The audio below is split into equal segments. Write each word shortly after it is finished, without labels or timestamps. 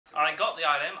I got the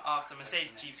ILM after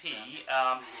Mercedes GP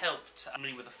helped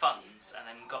me with the funds, and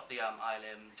then got the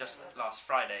ILM just last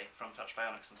Friday from Touch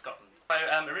Bionics in Scotland.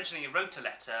 I originally wrote a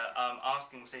letter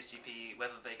asking Mercedes GP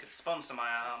whether they could sponsor my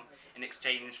arm in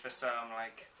exchange for some,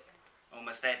 like,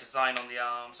 almost their design on the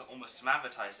arm, so almost some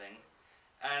advertising.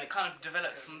 And it kind of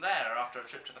developed from there. After a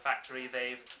trip to the factory,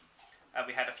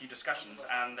 we had a few discussions,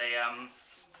 and they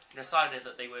decided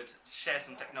that they would share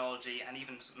some technology and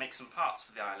even make some parts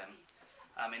for the ILM.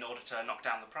 In order to knock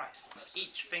down the price.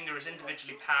 Each finger is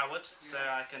individually powered, so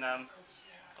I can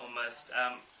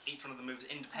each one of them moves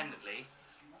independently,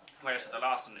 whereas for the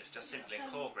last one it's just simply a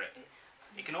claw grip.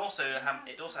 It also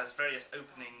has various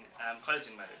opening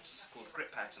closing modes called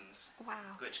grip patterns,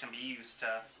 which can be used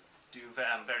to do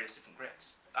various different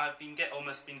grips. I've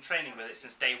almost been training with it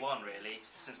since day one, really.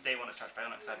 Since day one at Touch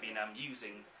Bionics I've been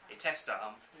using a test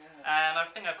arm, and I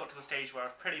think I've got to the stage where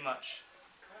I've pretty much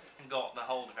got the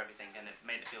hold of everything, and it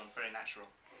made it feel very natural.